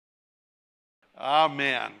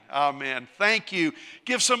Amen. Amen. Thank you.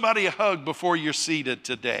 Give somebody a hug before you're seated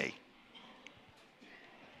today.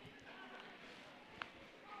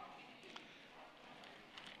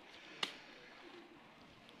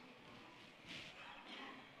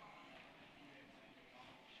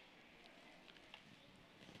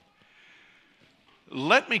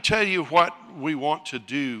 Let me tell you what we want to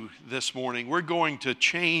do this morning. We're going to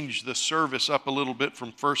change the service up a little bit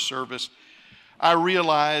from first service. I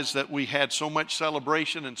realized that we had so much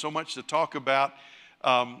celebration and so much to talk about.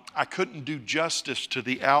 I couldn't do justice to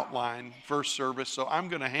the outline first service, so I'm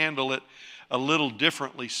going to handle it a little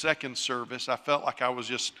differently second service. I felt like I was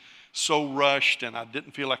just so rushed and I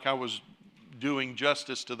didn't feel like I was doing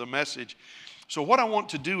justice to the message. So what I want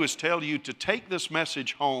to do is tell you to take this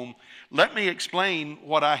message home. Let me explain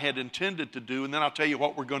what I had intended to do, and then I'll tell you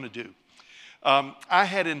what we're going to do. I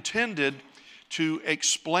had intended to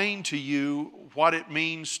explain to you what it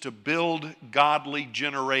means to build godly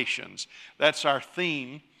generations. That's our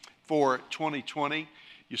theme for 2020.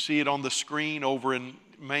 You see it on the screen over in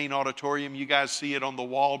main auditorium. You guys see it on the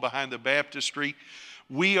wall behind the baptistry.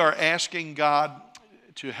 We are asking God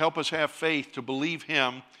to help us have faith, to believe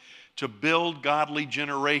Him, to build godly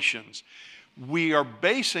generations. We are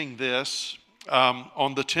basing this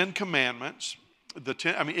on the Ten Commandments.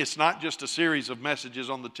 It's not just a series of messages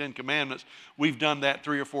on the Ten Commandments. We've done that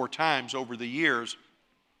 3 or 4 times over the years,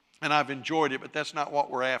 and I've enjoyed it, but that's not what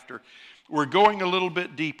we're after. We're going a little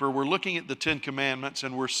bit deeper. We're looking at the Ten Commandments,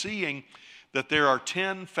 and we're seeing that there are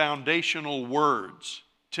 10 foundational words,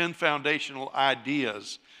 10 foundational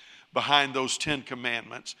ideas behind those 10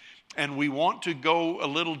 commandments. And we want to go a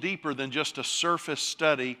little deeper than just a surface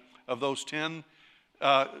study of those 10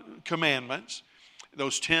 commandments,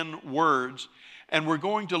 those 10 words. And we're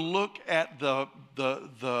going to look at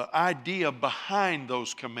the idea behind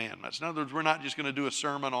those commandments. In other words, we're not just going to do a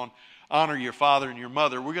sermon on honor your father and your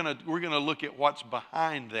mother. We're going to look at what's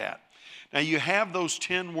behind that. Now, you have those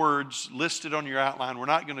 10 words listed on your outline. We're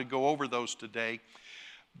not going to go over those today.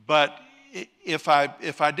 But if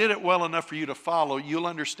I did it well enough for you to follow, you'll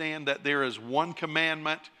understand that there is one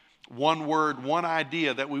commandment, one word, one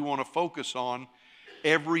idea that we want to focus on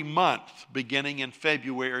every month, beginning in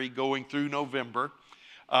February, going through November.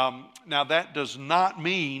 Now, that does not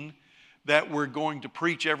mean that we're going to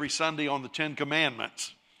preach every Sunday on the 10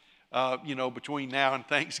 Commandments, between now and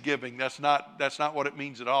Thanksgiving. That's not what it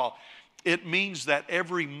means at all. It means that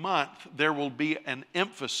every month there will be an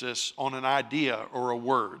emphasis on an idea or a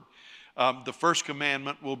word. The first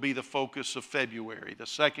commandment will be the focus of February, the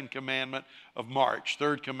second commandment of March,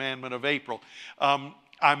 third commandment of April.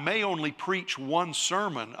 I may only preach one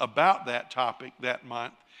sermon about that topic that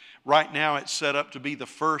month. Right now it's set up to be the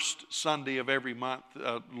first Sunday of every month,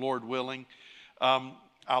 Lord willing.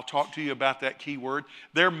 I'll talk to you about that key word.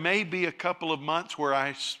 There may be a couple of months where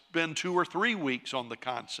I spend 2 or 3 weeks on the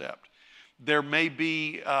concept. There may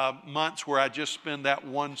be months where I just spend that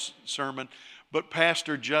one sermon. But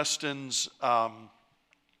Pastor Justin's, I'm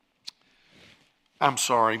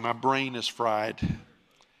sorry, my brain is fried.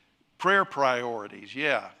 Prayer priorities,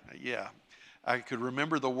 yeah. I could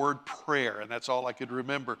remember the word prayer, and that's all I could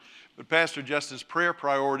remember. But Pastor Justin's prayer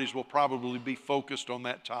priorities will probably be focused on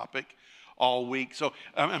that topic all week.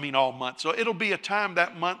 All month. So it'll be a time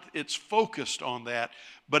that month it's focused on that,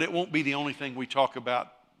 but it won't be the only thing we talk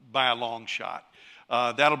about by a long shot.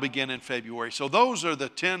 That'll begin in February. So those are the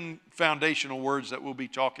 10 foundational words that we'll be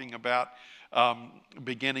talking about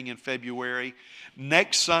beginning in February.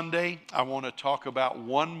 Next Sunday, I want to talk about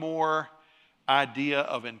one more idea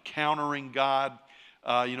of encountering God.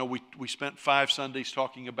 We spent 5 Sundays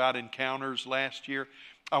talking about encounters last year.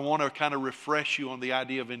 I want to kind of refresh you on the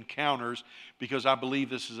idea of encounters because I believe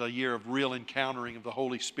this is a year of real encountering of the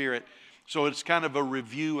Holy Spirit. So it's kind of a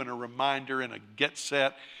review and a reminder and a get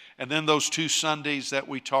set. And then those 2 Sundays that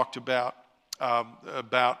we talked about the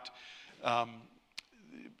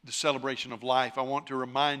celebration of life, I want to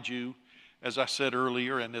remind you, as I said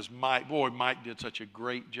earlier, and as Mike did such a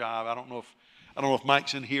great job. I don't know if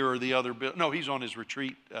Mike's in here or the other. No, he's on his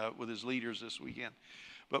retreat with his leaders this weekend.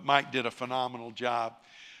 But Mike did a phenomenal job.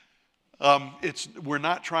 We're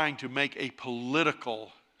not trying to make a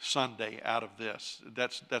political Sunday out of this.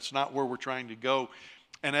 That's not where we're trying to go.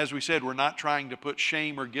 And as we said, we're not trying to put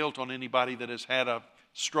shame or guilt on anybody that has had a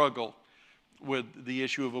struggle with the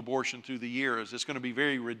issue of abortion through the years. It's going to be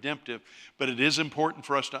very redemptive, but it is important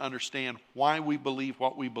for us to understand why we believe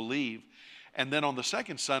what we believe. And then on the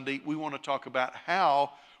second Sunday, we want to talk about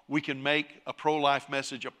how we can make a pro-life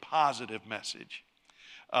message a positive message,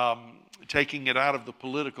 taking it out of the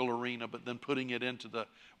political arena, but then putting it into the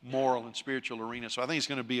moral and spiritual arena. So I think it's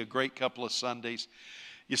going to be a great couple of Sundays.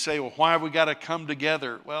 You say, well, why have we got to come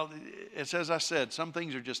together? Well, it's as I said, some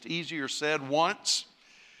things are just easier said once.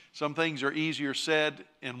 Some things are easier said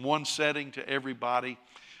in one setting to everybody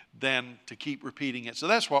than to keep repeating it. So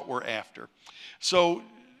that's what we're after. So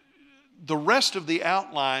the rest of the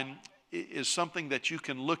outline is something that you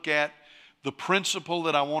can look at. The principle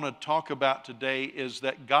that I want to talk about today is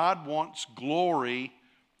that God wants glory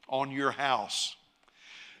on your house.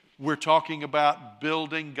 We're talking about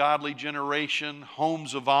building godly generation,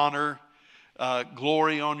 homes of honor,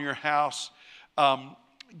 glory on your house.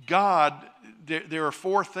 God, there are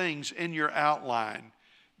 4 things in your outline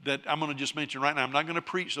that I'm going to just mention right now. I'm not going to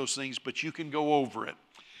preach those things, but you can go over it.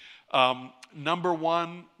 Number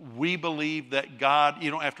 1, we believe that God,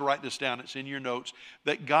 you don't have to write this down, it's in your notes,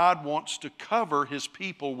 that God wants to cover his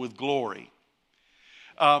people with glory.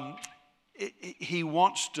 He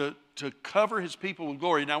wants to cover his people with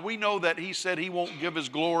glory. Now, we know that he said he won't give his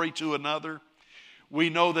glory to another. We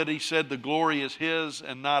know that he said the glory is his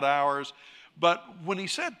and not ours. But when he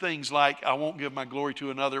said things like, I won't give my glory to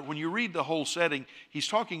another, when you read the whole setting, he's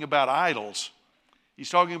talking about idols. He's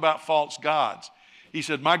talking about false gods. He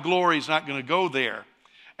said, my glory is not going to go there,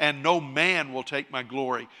 and no man will take my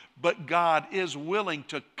glory. But God is willing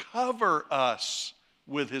to cover us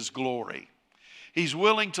with his glory. He's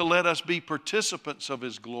willing to let us be participants of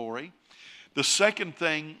his glory. The second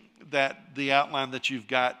thing that the outline that you've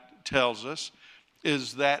got tells us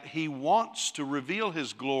is that he wants to reveal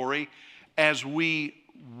his glory as we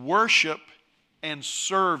worship and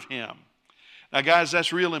serve him. Now, guys,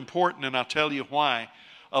 that's real important, and I'll tell you why.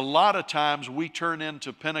 A lot of times we turn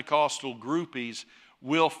into Pentecostal groupies.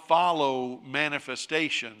 We'll follow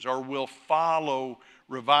manifestations or we'll follow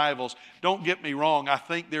revivals. Don't get me wrong. I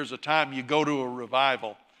think there's a time you go to a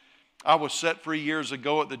revival. I was set free years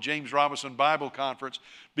ago at the James Robison Bible Conference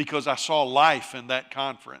because I saw life in that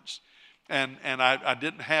conference. And I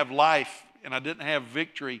didn't have life and I didn't have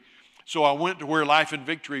victory. So I went to where life and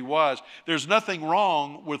victory was. There's nothing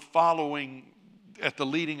wrong with following at the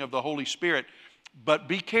leading of the Holy Spirit. But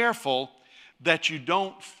be careful that you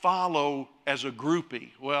don't follow as a groupie.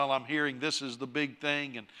 Well, I'm hearing this is the big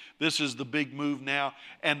thing and this is the big move now.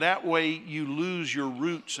 And that way you lose your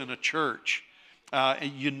roots in a church.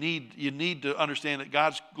 You need to understand that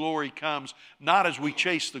God's glory comes not as we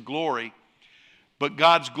chase the glory, but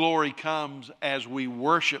God's glory comes as we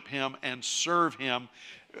worship him and serve him.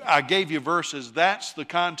 I gave you verses. That's the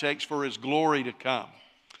context for his glory to come.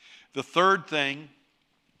 The third thing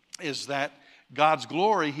is that God's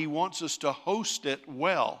glory, he wants us to host it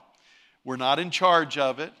well. We're not in charge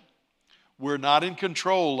of it. We're not in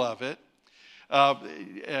control of it.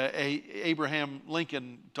 Abraham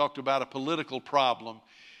Lincoln talked about a political problem.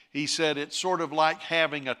 He said it's sort of like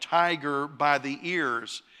having a tiger by the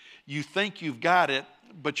ears. You think you've got it,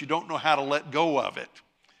 but you don't know how to let go of it.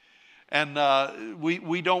 And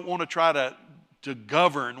we don't want to try to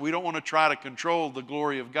govern. We don't want to try to control the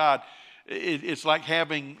glory of God. It's like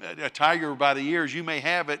having a tiger by the ears. You may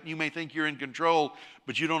have it, you may think you're in control,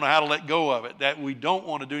 but you don't know how to let go of it. That we don't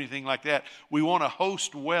want to do anything like that. We want to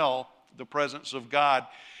host well the presence of God.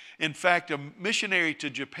 In fact, a missionary to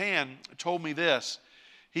Japan told me this.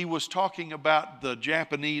 He was talking about the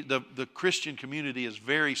Japanese, the Christian community is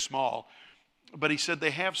very small, but he said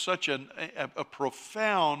they have such a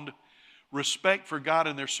profound respect for God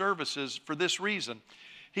in their services for this reason.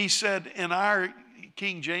 He said, in our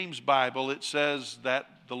King James Bible, it says that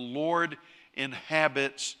the Lord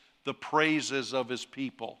inhabits the praises of his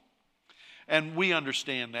people. And we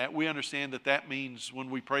understand that. We understand that that means when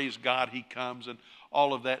we praise God, he comes, and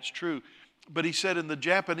all of that's true. But he said in the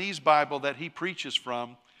Japanese Bible that he preaches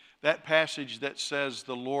from, that passage that says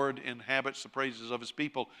the Lord inhabits the praises of his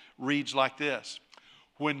people reads like this.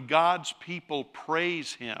 When God's people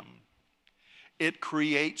praise him, it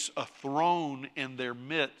creates a throne in their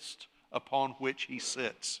midst upon which he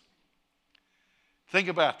sits. Think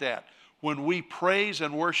about that. When we praise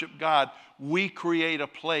and worship God, we create a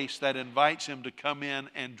place that invites him to come in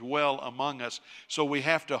and dwell among us. So we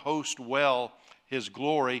have to host well his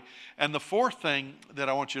glory. And the fourth thing that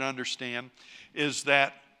I want you to understand is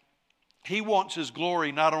that he wants his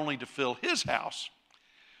glory not only to fill his house,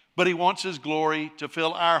 but he wants his glory to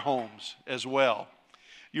fill our homes as well.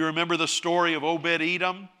 You remember the story of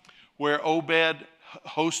Obed-Edom, where Obed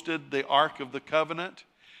hosted the Ark of the Covenant.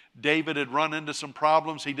 David had run into some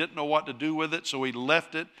problems. He didn't know what to do with it, so he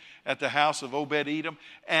left it at the house of Obed-Edom.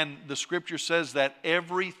 And the scripture says that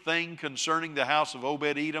everything concerning the house of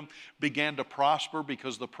Obed-Edom began to prosper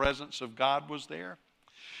because the presence of God was there.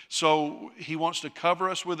 So he wants to cover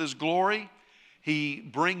us with his glory. He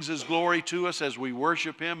brings His glory to us as we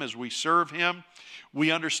worship Him, as we serve Him. We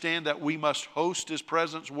understand that we must host His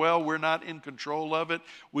presence well. We're not in control of it.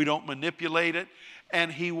 We don't manipulate it.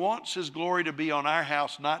 And He wants His glory to be on our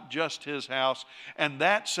house, not just His house. And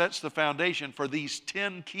that sets the foundation for these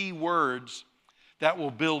 10 key words that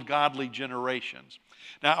will build godly generations.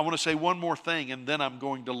 Now, I want to say one more thing, and then I'm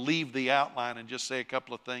going to leave the outline and just say a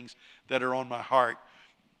couple of things that are on my heart.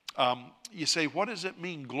 You say, what does it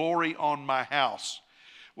mean, glory on my house?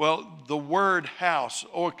 Well, the word house,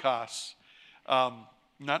 oikos,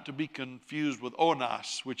 not to be confused with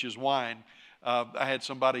onos, which is wine. I had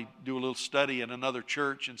somebody do a little study in another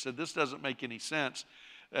church and said, this doesn't make any sense.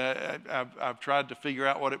 I've tried to figure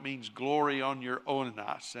out what it means, glory on your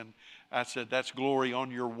onos. And I said, that's glory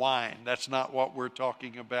on your wine. That's not what we're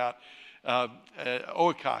talking about.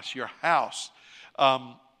 Oikos, your house.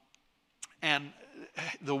 And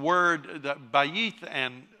the word, the bayith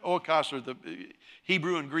and oikos are the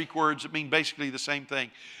Hebrew and Greek words that mean basically the same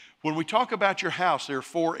thing. When we talk about your house, there are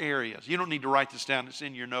 4 areas. You don't need to write this down. It's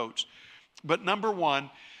in your notes. But number 1,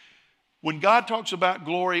 when God talks about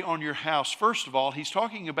glory on your house, first of all, He's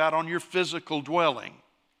talking about on your physical dwelling,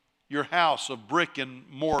 your house of brick and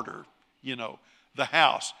mortar, the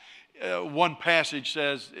house. One passage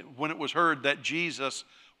says, when it was heard that Jesus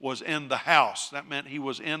was in the house, that meant He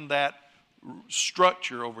was in that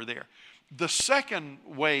structure over there. The second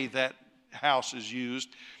way that house is used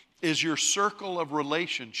is your circle of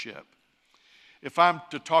relationship. If I'm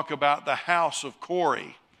to talk about the house of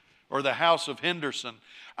Corey or the house of Henderson,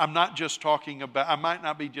 I might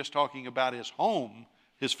not be just talking about his home,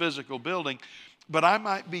 his physical building, but I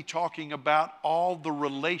might be talking about all the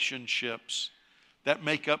relationships that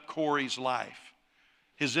make up Corey's life.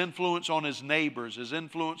 His influence on his neighbors, his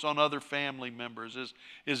influence on other family members,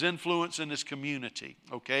 his influence in his community,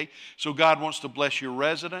 okay? So God wants to bless your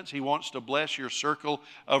residence. He wants to bless your circle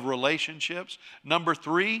of relationships. Number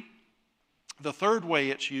 3, the third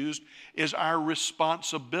way it's used is our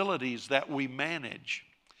responsibilities that we manage.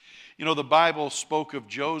 The Bible spoke of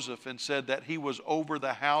Joseph and said that he was over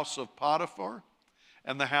the house of Potiphar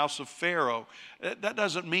and the house of Pharaoh. That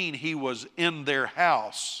doesn't mean he was in their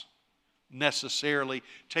house necessarily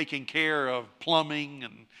taking care of plumbing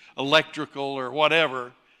and electrical or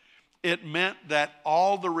whatever. It meant that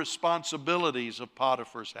all the responsibilities of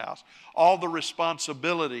Potiphar's house, all the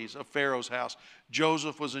responsibilities of Pharaoh's house,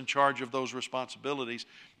 Joseph was in charge of those responsibilities.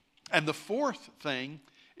 And the fourth thing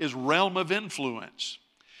is realm of influence.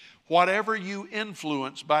 Whatever you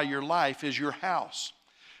influence by your life is your house.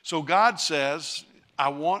 So God says, I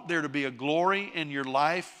want there to be a glory in your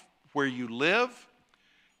life where you live,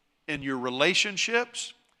 in your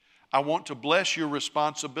relationships. I want to bless your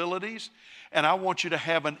responsibilities, and I want you to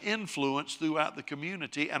have an influence throughout the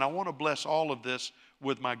community, and I want to bless all of this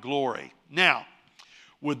with my glory. Now,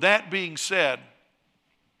 with that being said,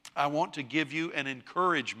 I want to give you an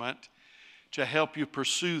encouragement to help you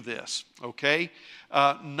pursue this, okay?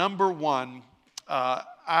 Number 1,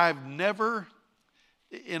 I've never,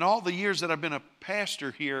 in all the years that I've been a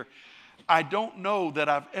pastor here, I don't know that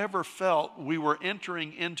I've ever felt we were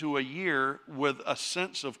entering into a year with a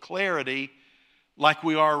sense of clarity like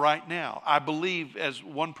we are right now. I believe, as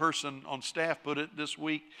one person on staff put it this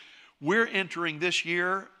week, we're entering this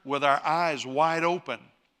year with our eyes wide open.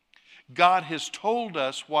 God has told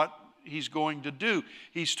us what He's going to do.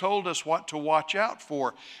 He's told us what to watch out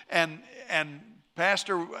for. And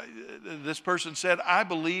Pastor, this person said, I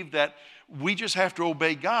believe that we just have to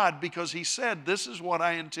obey God because He said, this is what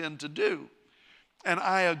I intend to do. And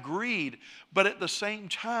I agreed. But at the same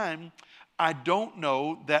time, I don't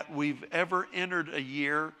know that we've ever entered a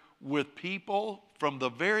year with people from the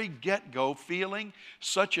very get-go feeling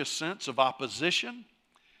such a sense of opposition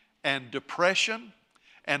and depression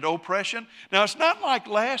and oppression. Now, it's not like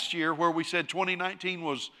last year where we said 2018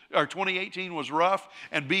 was rough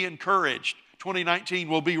and be encouraged. 2019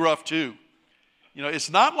 will be rough too. It's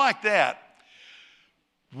not like that.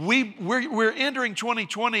 We're entering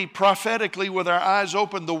 2020 prophetically with our eyes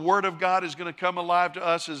open. The Word of God is going to come alive to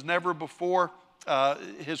us as never before.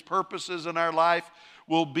 His purposes in our life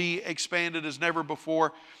will be expanded as never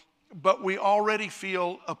before. But we already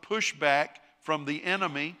feel a pushback from the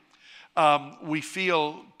enemy. We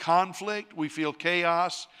feel conflict. We feel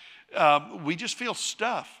chaos. We just feel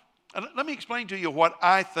stuff. And let me explain to you what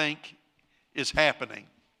I think is happening.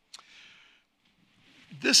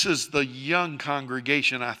 This is the young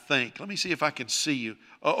congregation, I think. Let me see if I can see you.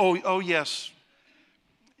 Oh, yes.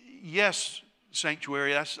 Yes,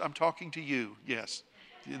 Sanctuary, I'm talking to you, yes.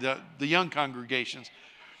 The young congregations.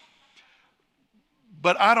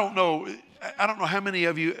 But I don't know how many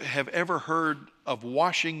of you have ever heard of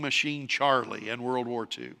Washing Machine Charlie in World War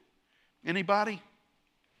II. Anybody?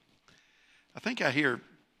 I think I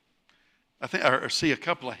see a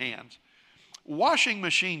couple of hands. Washing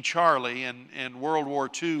Machine Charlie in World War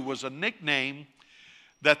II was a nickname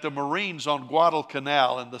that the Marines on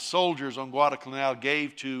Guadalcanal and the soldiers on Guadalcanal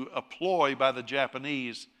gave to a ploy by the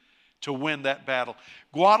Japanese to win that battle.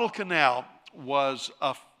 Guadalcanal was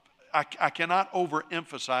I cannot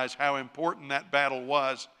overemphasize how important that battle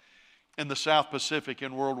was in the South Pacific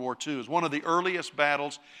in World War II. It was one of the earliest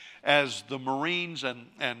battles as the Marines and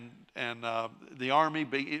the Army,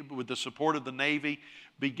 with the support of the Navy,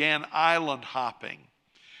 began island hopping.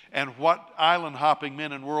 And what island hopping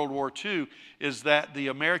meant in World War II is that the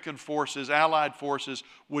American forces, Allied forces,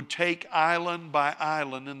 would take island by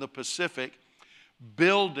island in the Pacific,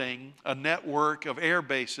 building a network of air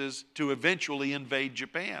bases to eventually invade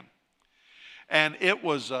Japan. And it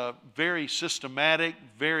was a very systematic,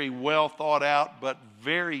 very well thought out, but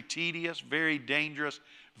very tedious, very dangerous,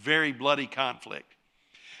 very bloody conflict.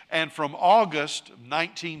 And from August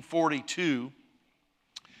 1942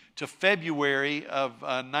 to February of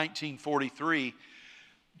 1943,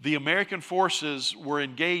 the American forces were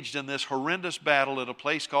engaged in this horrendous battle at a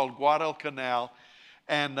place called Guadalcanal.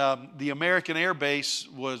 And the American air base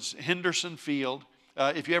was Henderson Field.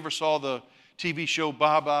 If you ever saw the TV show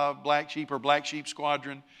Baba, Black Sheep, or Black Sheep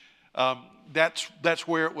Squadron, that's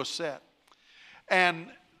where it was set. And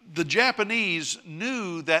the Japanese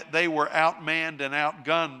knew that they were outmanned and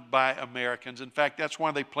outgunned by Americans. In fact, that's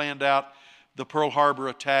why they planned out the Pearl Harbor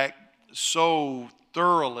attack so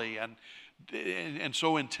thoroughly and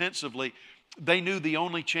so intensively. They knew the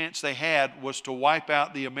only chance they had was to wipe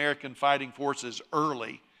out the American fighting forces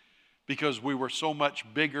early, because we were so much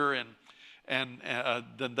bigger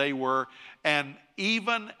than they were. And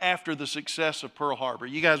even after the success of Pearl Harbor,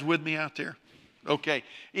 you guys with me out there? Okay.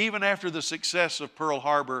 Even after the success of Pearl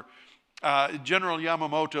Harbor, General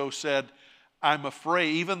Yamamoto said, I'm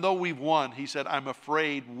afraid, even though we've won, he said, I'm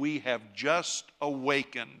afraid we have just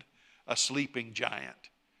awakened a sleeping giant.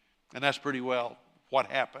 And that's pretty well what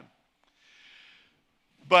happened.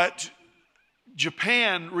 But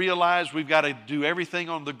Japan realized we've got to do everything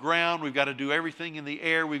on the ground, we've got to do everything in the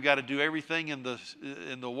air, we've got to do everything in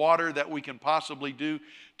the water that we can possibly do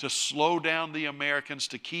to slow down the Americans,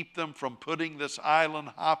 to keep them from putting this island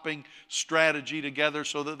hopping strategy together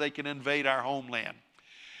so that they can invade our homeland.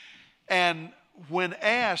 And when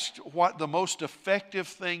asked what the most effective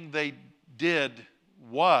thing they did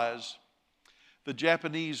was, the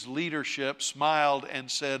Japanese leadership smiled and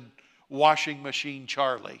said, Washing Machine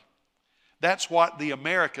Charlie. That's what the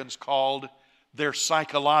Americans called their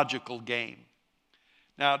psychological game.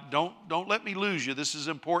 Now, don't let me lose you. This is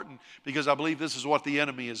important because I believe this is what the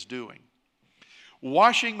enemy is doing.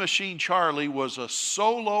 Washing Machine Charlie was a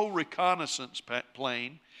solo reconnaissance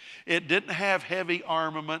plane. It didn't have heavy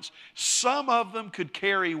armaments. Some of them could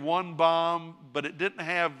carry one bomb, but it didn't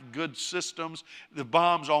have good systems. The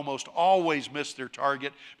bombs almost always missed their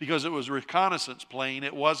target because it was a reconnaissance plane.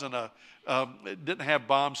 It wasn't it didn't have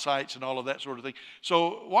bomb sights and all of that sort of thing.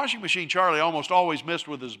 So Washing Machine Charlie almost always missed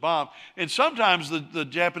with his bomb. And sometimes the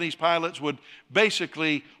Japanese pilots would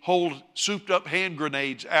basically hold souped up hand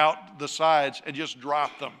grenades out the sides and just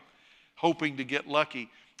drop them, hoping to get lucky.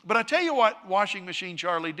 But I tell you what Washing Machine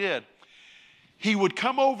Charlie did. He would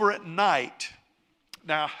come over at night.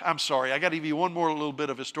 Now, I'm sorry, I got to give you one more little bit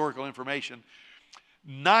of historical information.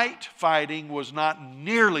 Night fighting was not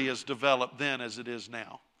nearly as developed then as it is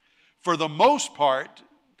now. For the most part,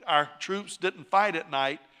 our troops didn't fight at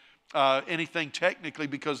night, anything technically,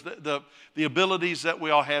 because the abilities that we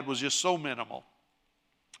all had was just so minimal.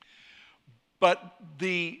 But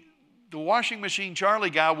the Washing Machine Charlie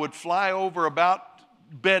guy would fly over about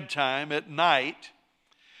bedtime at night,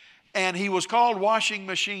 and he was called Washing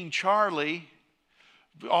Machine Charlie.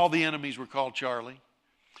 All the enemies were called Charlie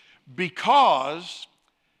because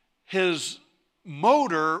his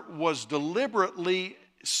motor was deliberately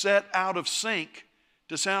set out of sync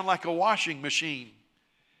to sound like a washing machine.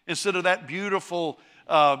 Instead of that beautiful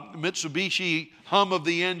Mitsubishi hum of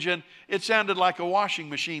the engine, it sounded like a washing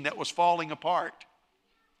machine that was falling apart.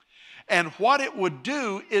 And what it would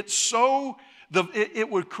do, it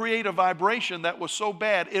would create a vibration that was so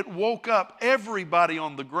bad, it woke up everybody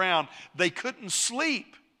on the ground. They couldn't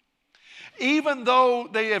sleep. Even though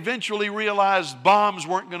they eventually realized bombs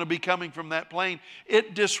weren't going to be coming from that plane,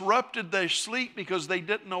 it disrupted their sleep because they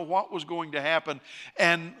didn't know what was going to happen.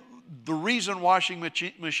 And the reason Washing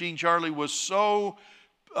Machine Charlie was so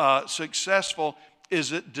successful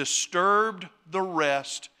is it disturbed the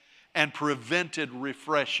rest and prevented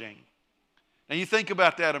refreshing. Now you think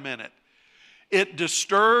about that a minute. It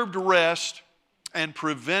disturbed rest and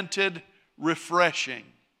prevented refreshing.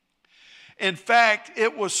 In fact,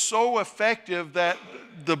 it was so effective that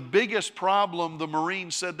the biggest problem the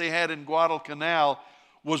Marines said they had in Guadalcanal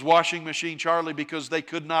was Washing Machine Charlie, because they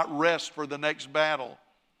could not rest for the next battle.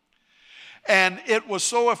 And it was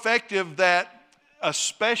so effective that a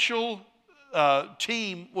special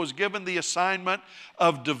team was given the assignment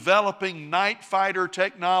of developing night fighter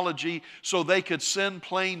technology so they could send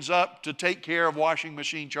planes up to take care of Washing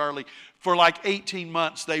Machine Charlie. For like 18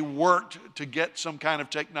 months, they worked to get some kind of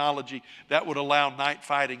technology that would allow night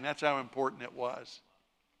fighting. That's how important it was.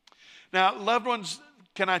 Now, loved ones,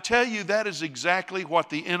 can I tell you that is exactly what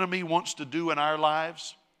the enemy wants to do in our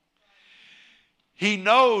lives? He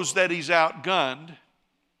knows that he's outgunned.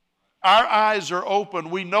 Our eyes are open.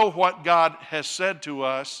 We know what God has said to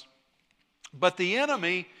us. But the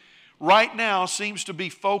enemy right now seems to be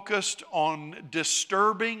focused on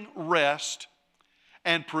disturbing rest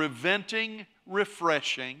and preventing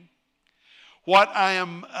refreshing. What I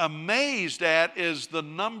am amazed at is the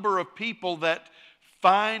number of people that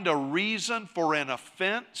find a reason for an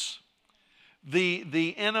offense.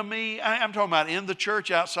 The enemy, I'm talking about in the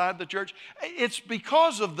church, outside the church, it's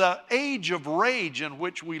because of the age of rage in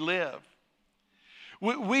which we live.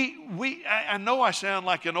 I know I sound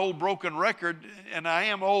like an old broken record, and I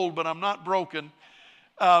am old, but I'm not broken.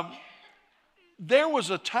 There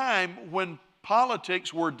was a time when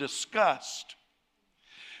politics were discussed.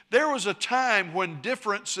 There was a time when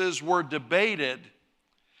differences were debated.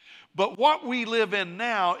 But what we live in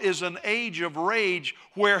now is an age of rage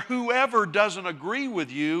where whoever doesn't agree with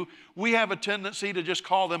you, we have a tendency to just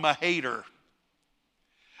call them a hater.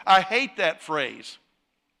 I hate that phrase.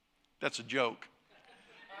 That's a joke.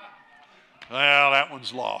 Well, that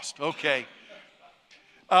one's lost. Okay.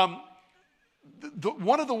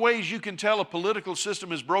 One of the ways you can tell a political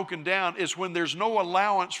system is broken down is when there's no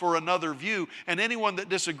allowance for another view, and anyone that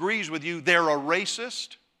disagrees with you, they're a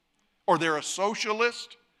racist, or they're a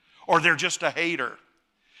socialist, or they're just a hater.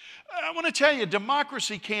 I want to tell you,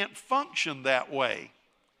 democracy can't function that way.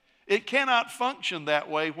 It cannot function that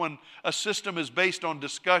way when a system is based on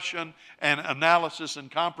discussion and analysis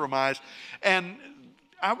and compromise. And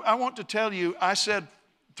I want to tell you, I said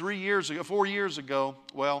 4 years ago,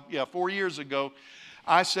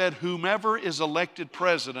 I said whomever is elected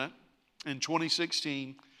president in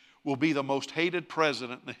 2016 will be the most hated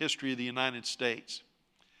president in the history of the United States.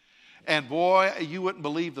 And boy, you wouldn't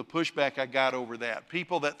believe the pushback I got over that.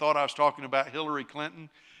 People that thought I was talking about Hillary Clinton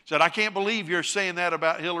said, I can't believe you're saying that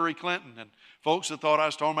about Hillary Clinton. And folks that thought I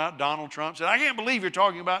was talking about Donald Trump said, I can't believe you're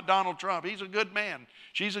talking about Donald Trump. He's a good man.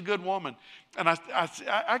 She's a good woman. And I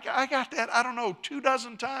got that,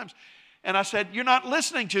 24 times. And I said, you're not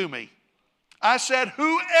listening to me. I said,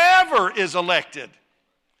 whoever is elected,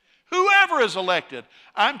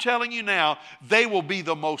 I'm telling you now, they will be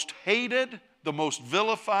the most hated, the most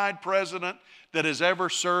vilified president that has ever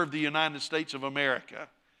served the United States of America.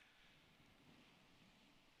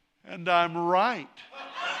 And I'm right.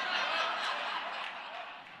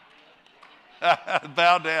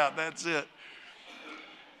 Bow down, that's it.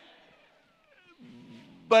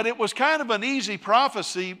 But it was kind of an easy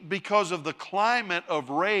prophecy because of the climate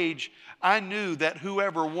of rage. I knew that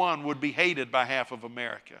whoever won would be hated by half of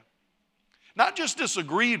America. Not just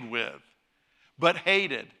disagreed with, but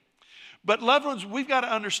hated. But loved ones, we've got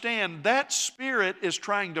to understand that spirit is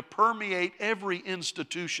trying to permeate every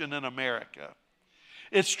institution in America.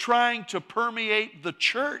 It's trying to permeate the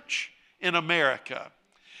church in America.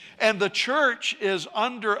 And the church is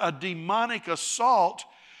under a demonic assault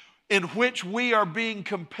in which we are being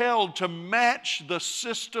compelled to match the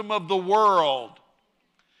system of the world.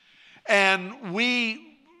 And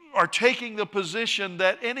we are taking the position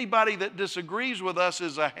that anybody that disagrees with us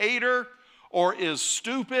is a hater or is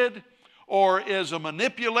stupid or is a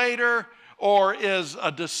manipulator or is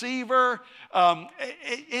a deceiver.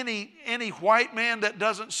 Any white man that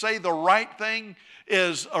doesn't say the right thing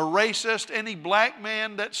is a racist. Any black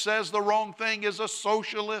man that says the wrong thing is a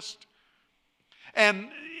socialist. And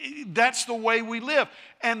that's the way we live.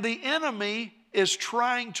 And the enemy is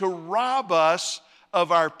trying to rob us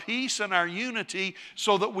of our peace and our unity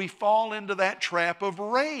so that we fall into that trap of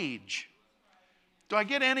rage. Do I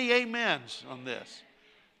get any amens on this?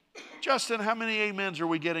 Justin, how many amens are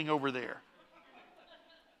we getting over there?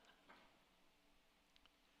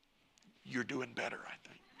 You're doing better, I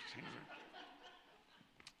think.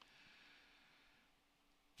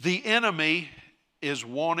 The enemy is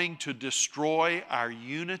wanting to destroy our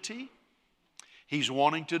unity. He's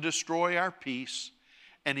wanting to destroy our peace.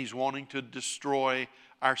 And he's wanting to destroy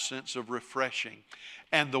our sense of refreshing.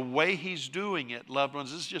 And the way he's doing it, loved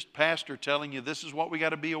ones, this is just Pastor telling you this is what we got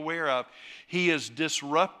to be aware of. He is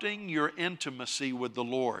disrupting your intimacy with the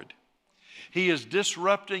Lord. He is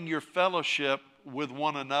disrupting your fellowship with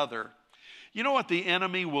one another. You know what the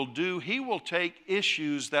enemy will do? He will take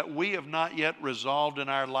issues that we have not yet resolved in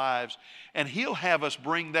our lives, and he'll have us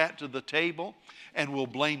bring that to the table, and we'll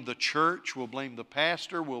blame the church, we'll blame the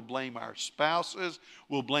pastor, we'll blame our spouses,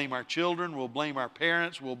 we'll blame our children, we'll blame our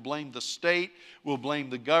parents, we'll blame the state, we'll blame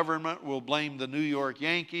the government, we'll blame the New York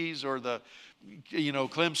Yankees or the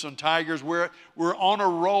Clemson Tigers. We're on a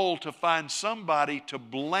roll to find somebody to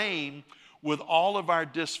blame with all of our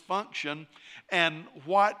dysfunction. And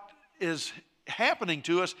what is happening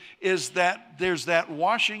to us is that there's that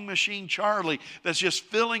washing machine Charlie that's just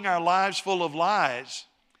filling our lives full of lies.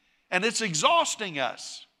 And it's exhausting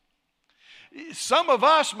us. Some of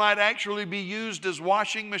us might actually be used as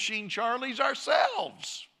washing machine Charlies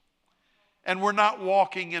ourselves. And we're not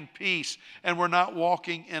walking in peace, and we're not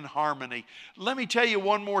walking in harmony. Let me tell you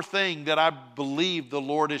one more thing that I believe the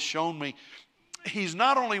Lord has shown me. He's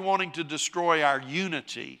not only wanting to destroy our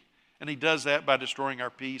unity, and he does that by destroying our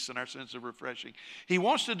peace and our sense of refreshing. He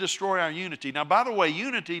wants to destroy our unity. Now, by the way,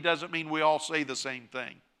 unity doesn't mean we all say the same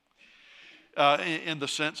thing in the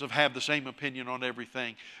sense of have the same opinion on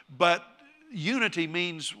everything. But unity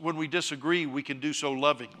means when we disagree, we can do so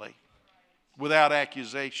lovingly, without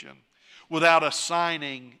accusation, without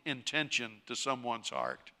assigning intention to someone's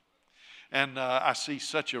heart. And I see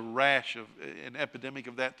such a rash of an epidemic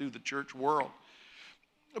of that through the church world.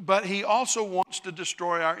 But he also wants to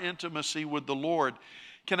destroy our intimacy with the Lord.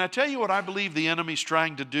 Can I tell you what I believe the enemy's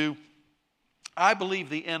trying to do? I believe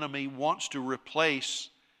the enemy wants to replace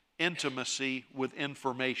intimacy with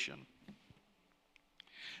information.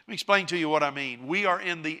 Let me explain to you what I mean. We are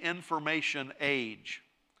in the information age.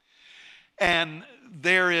 And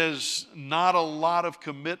there is not a lot of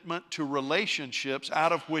commitment to relationships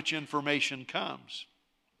out of which information comes.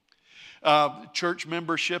 Church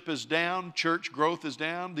membership is down. Church growth is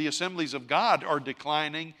down. The Assemblies of God are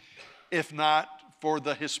declining, if not for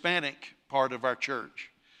the Hispanic part of our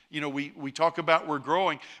church. You know, we talk about we're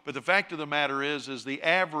growing, but the fact of the matter is the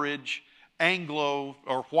average Anglo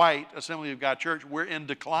or white Assembly of God church, we're in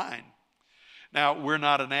decline. Now, we're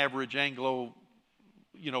not an average Anglo,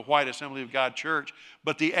 white Assembly of God church,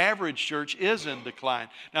 but the average church is in decline.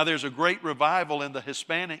 Now, there's a great revival in the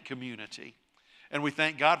Hispanic community. And we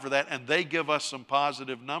thank God for that, and they give us some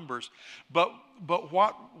positive numbers. But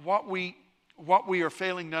what we are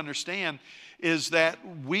failing to understand is that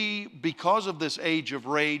we, because of this age of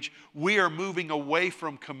rage, we are moving away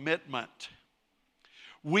from commitment.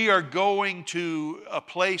 We are going to a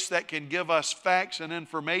place that can give us facts and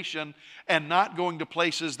information and not going to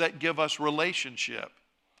places that give us relationship.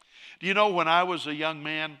 Do you know when I was a young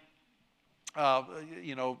man,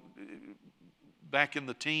 back in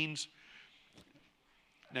the teens,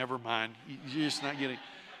 never mind. You're just not getting.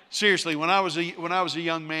 Seriously, when I was a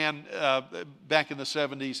young man back in the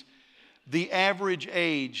 70s, the average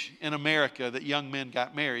age in America that young men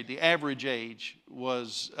got married, the average age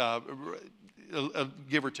was,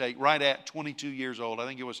 give or take, right at 22 years old. I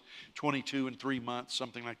think it was 22 and 3 months,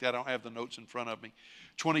 something like that. I don't have the notes in front of me.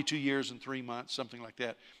 22 years and 3 months, something like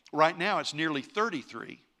that. Right now, it's nearly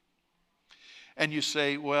 33. And you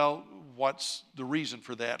say, well, what's the reason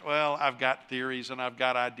for that? Well, I've got theories and I've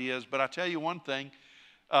got ideas, but I tell you one thing.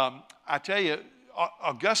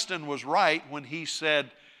 Augustine was right when he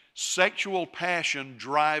said, sexual passion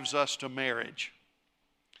drives us to marriage.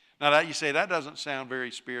 Now, that you say, that doesn't sound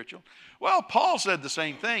very spiritual. Well, Paul said the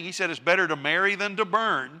same thing. He said it's better to marry than to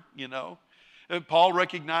burn, And Paul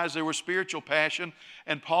recognized there was spiritual passion,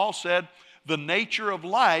 and Paul said, the nature of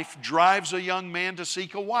life drives a young man to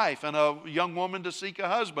seek a wife and a young woman to seek a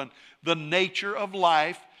husband. The nature of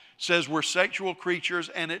life says we're sexual creatures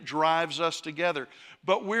and it drives us together.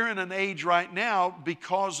 But we're in an age right now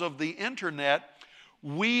because of the internet,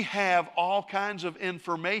 we have all kinds of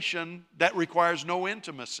information that requires no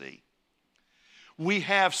intimacy. We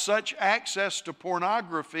have such access to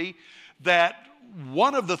pornography that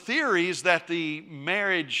one of the theories that the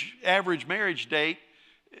average marriage date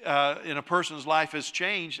in a person's life has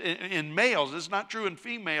changed in males. It's not true in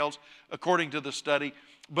females, according to the study,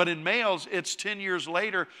 but in males, it's 10 years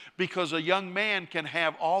later because a young man can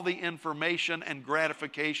have all the information and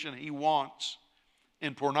gratification he wants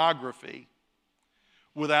in pornography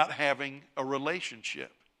without having a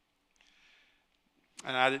relationship.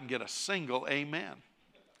 And I didn't get a single amen.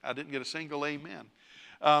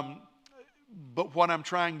 But what I'm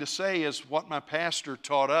trying to say is what my pastor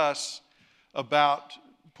taught us about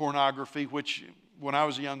pornography, which when I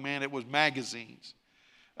was a young man, it was magazines.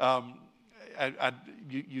 Um,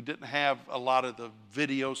 you didn't have a lot of the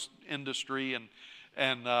video industry,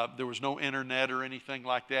 and there was no internet or anything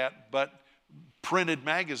like that, but printed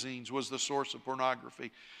magazines was the source of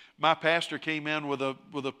pornography. My pastor came in with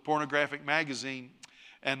a pornographic magazine,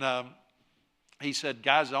 and he said,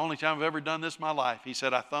 guys, the only time I've ever done this in my life, he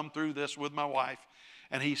said, I thumbed through this with my wife,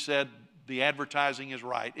 and he said, the advertising is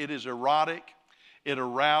right. It is erotic. It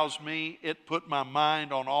aroused me. It put my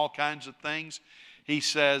mind on all kinds of things. He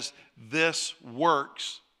says, this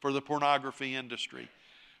works for the pornography industry.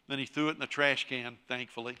 Then he threw it in the trash can,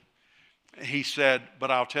 thankfully. He said,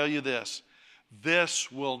 but I'll tell you this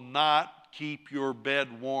will not keep your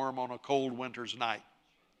bed warm on a cold winter's night.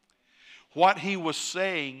 What he was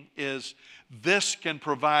saying is, this can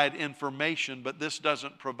provide information, but this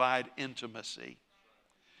doesn't provide intimacy.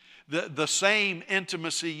 The same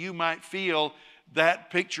intimacy you might feel, that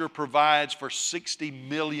picture provides for 60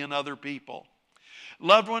 million other people.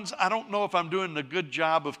 Loved ones, I don't know if I'm doing a good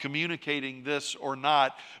job of communicating this or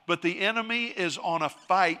not, but the enemy is on a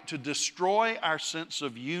fight to destroy our sense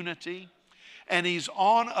of unity, and he's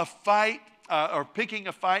on a fight, or picking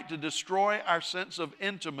a fight to destroy our sense of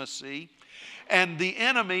intimacy. And the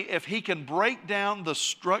enemy, if he can break down the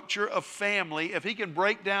structure of family, if he can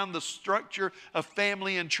break down the structure of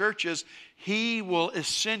family and churches, he will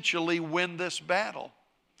essentially win this battle.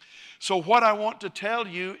 So what I want to tell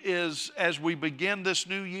you is, as we begin this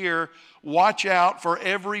new year, watch out for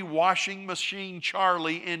every washing machine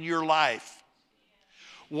Charlie in your life.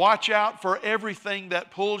 Watch out for everything that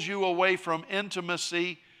pulls you away from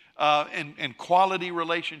intimacy and quality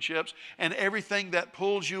relationships, and everything that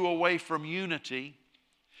pulls you away from unity.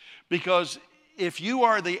 Because if you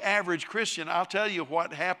are the average Christian, I'll tell you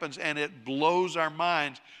what happens, and it blows our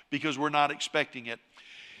minds because we're not expecting it.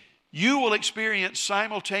 You will experience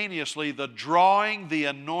simultaneously the drawing, the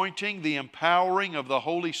anointing, the empowering of the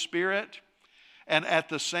Holy Spirit, and at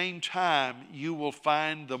the same time, you will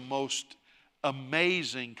find the most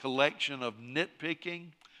amazing collection of nitpicking,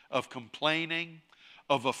 of complaining,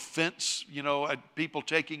 of offense, people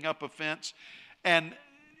taking up offense. And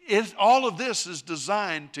all of this is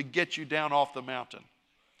designed to get you down off the mountain.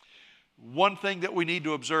 One thing that we need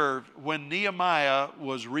to observe, when Nehemiah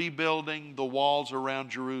was rebuilding the walls around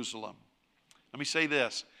Jerusalem, let me say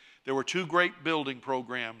this. There were two great building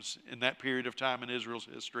programs in that period of time in Israel's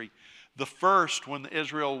history. The first, when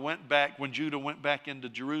Judah went back into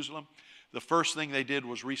Jerusalem, the first thing they did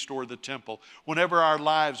was restore the temple. Whenever our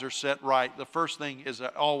lives are set right, the first thing is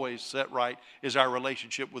always set right is our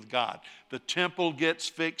relationship with God. The temple gets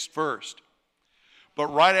fixed first.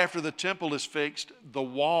 But right after the temple is fixed, the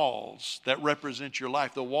walls that represent your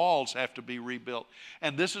life, the walls have to be rebuilt.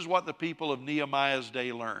 And this is what the people of Nehemiah's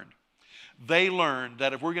day learned. They learned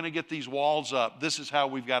that if we're going to get these walls up, this is how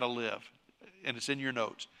we've got to live. And it's in your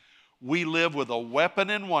notes. We live with a weapon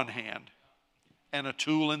in one hand and a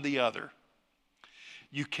tool in the other.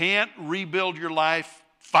 You can't rebuild your life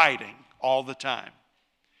fighting all the time.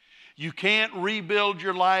 You can't rebuild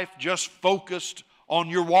your life just focused on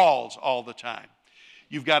your walls all the time.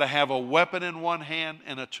 You've got to have a weapon in one hand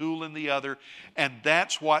and a tool in the other, and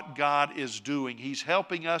that's what God is doing. He's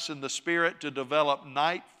helping us in the Spirit to develop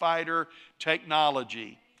night fighter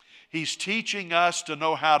technology. He's teaching us to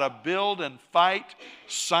know how to build and fight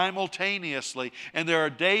simultaneously. And there are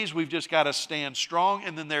days we've just got to stand strong,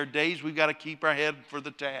 and then there are days we've got to keep our head for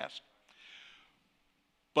the task.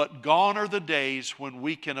 But gone are the days when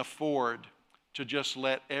we can afford to just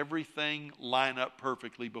let everything line up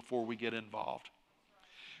perfectly before we get involved.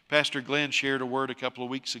 Pastor Glenn shared a word a couple of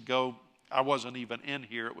weeks ago. I wasn't even in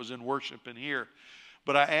here. It was in worship in here.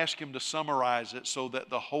 But I asked him to summarize it so that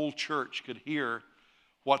the whole church could hear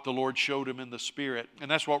what the Lord showed him in the Spirit.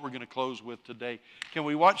 And that's what we're going to close with today. Can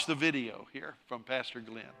we watch the video here from Pastor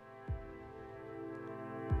Glenn?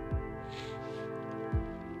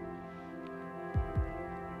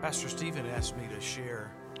 Pastor Stephen asked me to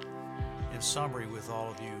share, in summary with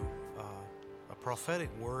all of you, a prophetic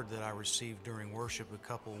word that I received during worship a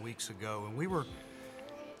couple of weeks ago. And we were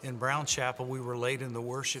in Brown Chapel. We were late in the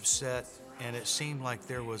worship set, and it seemed like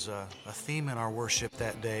there was a theme in our worship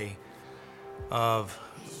that day of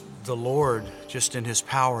the Lord just in His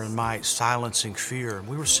power and might silencing fear. And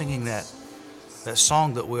we were singing that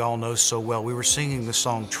song that we all know so well. We were singing the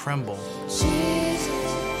song Tremble.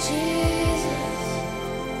 Jesus, you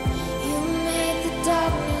make the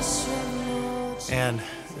darkness tremble. And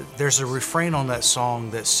there's a refrain on that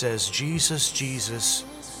song that says, Jesus, Jesus,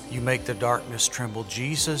 you make the darkness tremble.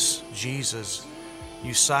 Jesus, Jesus,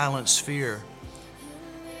 you silence fear.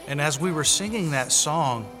 And as we were singing that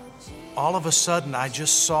song, all of a sudden I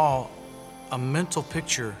just saw a mental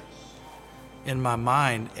picture in my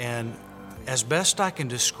mind, and as best I can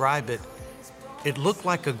describe it, it looked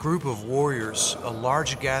like a group of warriors, a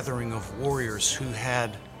large gathering of warriors who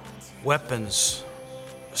had weapons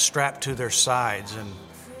strapped to their sides and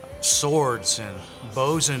swords and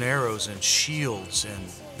bows and arrows and shields. And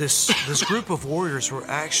this group of warriors were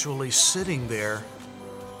actually sitting there,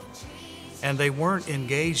 and they weren't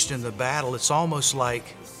engaged in the battle. It's almost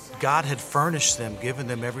like God had furnished them, given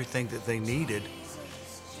them everything that they needed,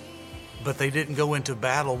 but they didn't go into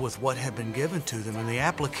battle with what had been given to them. And the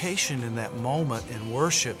application in that moment in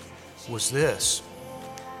worship was this: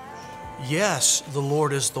 yes, the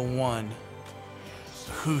Lord is the one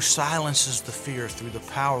who silences the fear through the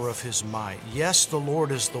power of his might. Yes, the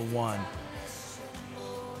Lord is the one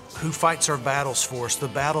who fights our battles for us. The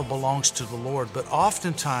battle belongs to the Lord. But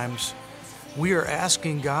oftentimes we are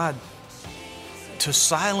asking God to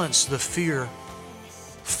silence the fear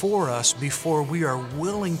for us before we are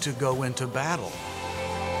willing to go into battle.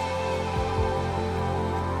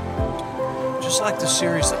 Just like the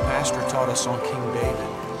series that Pastor taught us on King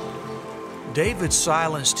David. David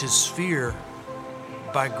silenced his fear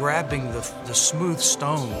by grabbing the smooth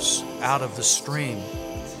stones out of the stream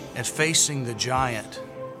and facing the giant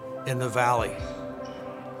in the valley.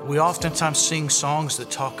 We oftentimes sing songs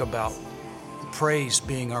that talk about praise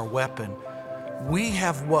being our weapon. We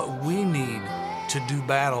have what we need to do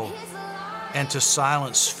battle and to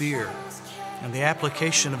silence fear. And the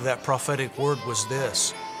application of that prophetic word was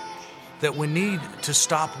this: that we need to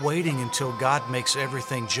stop waiting until God makes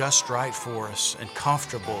everything just right for us and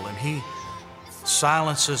comfortable, and He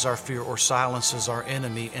silences our fear or silences our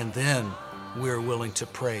enemy, and then we are willing to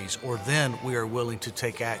praise, or then we are willing to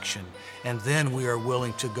take action, and then we are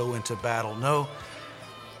willing to go into battle. No,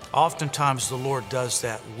 oftentimes the Lord does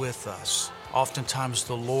that with us. Oftentimes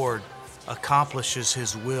the Lord accomplishes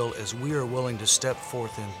His will as we are willing to step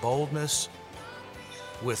forth in boldness,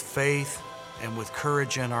 with faith, and with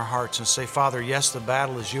courage in our hearts and say, Father, yes, the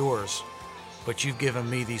battle is yours, but you've given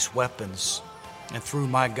me these weapons, and through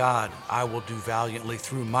my God, I will do valiantly.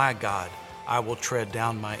 Through my God, I will tread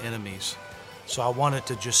down my enemies. So I wanted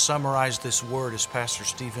to just summarize this word as Pastor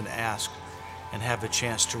Stephen asked and have a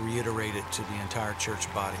chance to reiterate it to the entire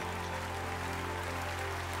church body.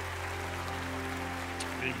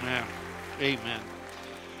 Amen. Amen.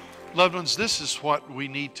 Loved ones, this is what we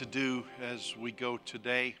need to do as we go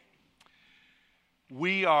today.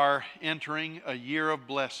 We are entering a year of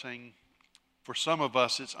blessing. For some of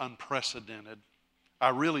us, it's unprecedented. I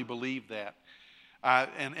really believe that.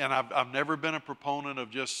 I've never been a proponent of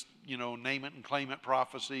just, name it and claim it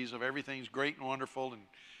prophecies of everything's great and wonderful, and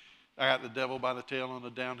I got the devil by the tail on the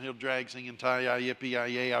downhill drag singing tie-yi,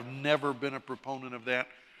 yippee-yi-yay. I've never been a proponent of that.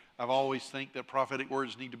 I've always think that prophetic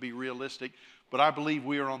words need to be realistic, but I believe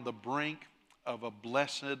we are on the brink of a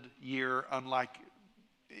blessed year unlike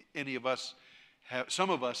any of us some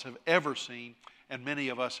of us have ever seen, and many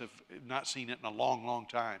of us have not seen it in a long, long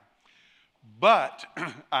time. But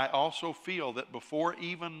I also feel that before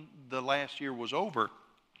even the last year was over,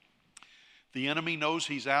 the enemy knows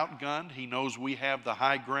he's outgunned. He knows we have the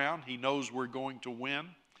high ground. He knows we're going to win.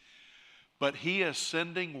 But he is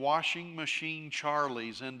sending washing machine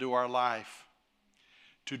Charlies into our life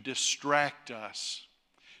to distract us,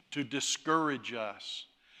 to discourage us,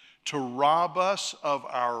 to rob us of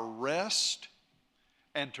our rest,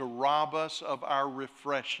 and to rob us of our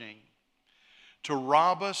refreshing, to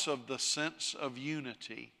rob us of the sense of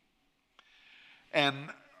unity. And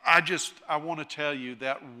I want to tell you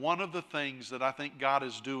that one of the things that I think God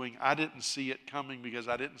is doing, I didn't see it coming because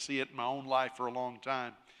I didn't see it in my own life for a long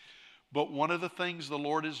time. But one of the things the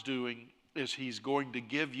Lord is doing is He's going to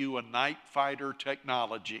give you a night fighter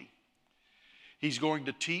technology. He's going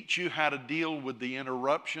to teach you how to deal with the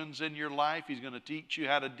interruptions in your life. He's going to teach you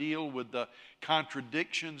how to deal with the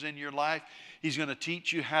contradictions in your life. He's going to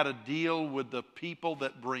teach you how to deal with the people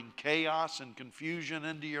that bring chaos and confusion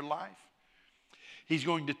into your life. He's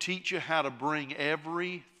going to teach you how to bring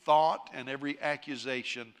every thought and every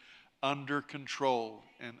accusation under control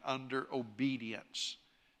and under obedience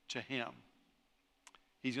to Him.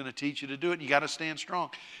 He's going to teach you to do it, and you got to stand strong.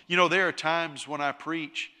 There are times when I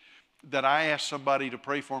preach that I ask somebody to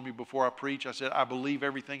pray for me before I preach. I said, I believe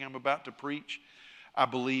everything I'm about to preach. I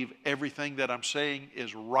believe everything that I'm saying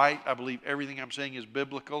is right. I believe everything I'm saying is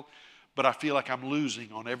biblical, but I feel like I'm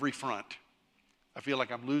losing on every front. I feel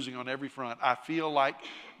like I'm losing on every front. I feel like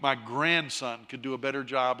my grandson could do a better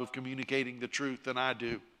job of communicating the truth than I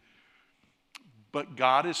do. But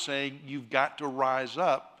God is saying you've got to rise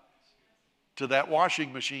up to that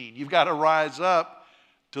washing machine. You've got to rise up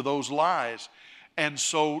to those lies. And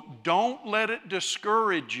so don't let it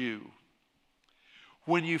discourage you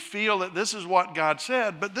when you feel that this is what God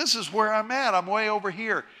said, but this is where I'm at, I'm way over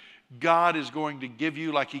here, God is going to give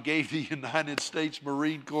you, like He gave the United States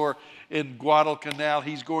Marine Corps in Guadalcanal,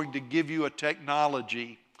 He's going to give you a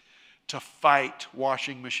technology to fight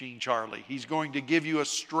Washing Machine Charlie. He's going to give you a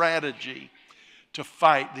strategy to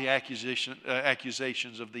fight the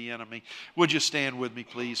accusations of the enemy. Would you stand with me,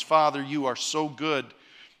 please? Father, you are so good,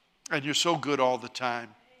 and you're so good all the time.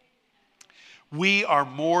 We are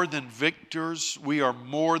more than victors. We are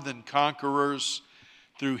more than conquerors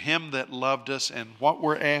through Him that loved us. And what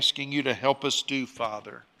we're asking you to help us do,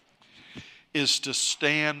 Father, is to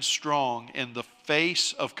stand strong in the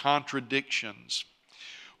face of contradictions.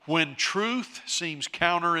 When truth seems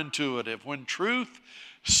counterintuitive, when truth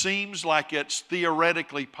seems like it's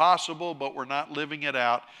theoretically possible, but we're not living it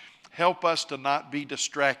out, help us to not be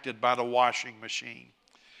distracted by the washing machine.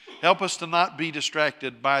 Help us to not be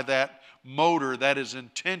distracted by that motor that is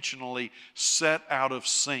intentionally set out of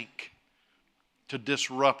sync to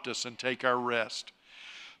disrupt us and take our rest.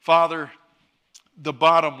 Father, the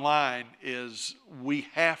bottom line is we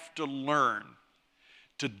have to learn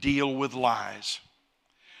to deal with lies.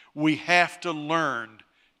 We have to learn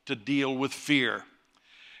to deal with fear.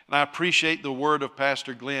 And I appreciate the word of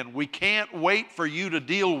Pastor Glenn. We can't wait for you to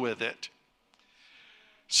deal with it.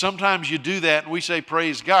 Sometimes you do that and we say,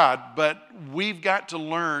 praise God, but we've got to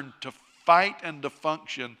learn to fight and to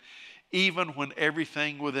function even when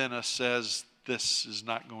everything within us says this is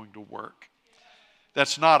not going to work.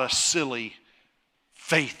 That's not a silly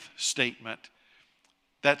faith statement.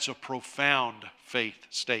 That's a profound faith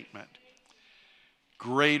statement.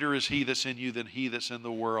 Greater is He that's in you than he that's in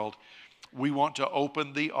the world. We want to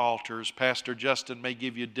open the altars. Pastor Justin may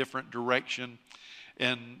give you different direction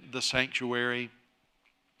in the sanctuary.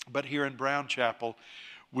 But here in Brown Chapel,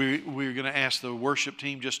 we're going to ask the worship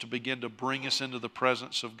team just to begin to bring us into the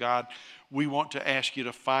presence of God. We want to ask you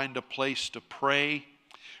to find a place to pray.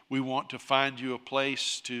 We want to find you a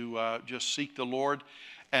place to just seek the Lord.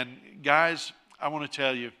 And guys, I want to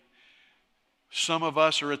tell you, some of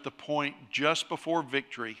us are at the point just before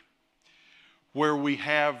victory where we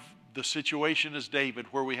have the situation as David,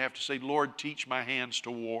 where we have to say, Lord, teach my hands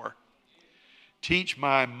to war. Teach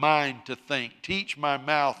my mind to think. Teach my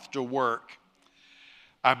mouth to work.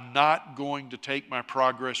 I'm not going to take my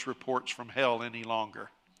progress reports from hell any longer.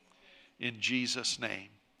 In Jesus' name.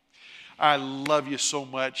 I love you so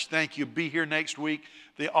much. Thank you. Be here next week.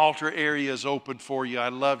 The altar area is open for you. I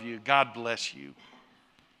love you. God bless you.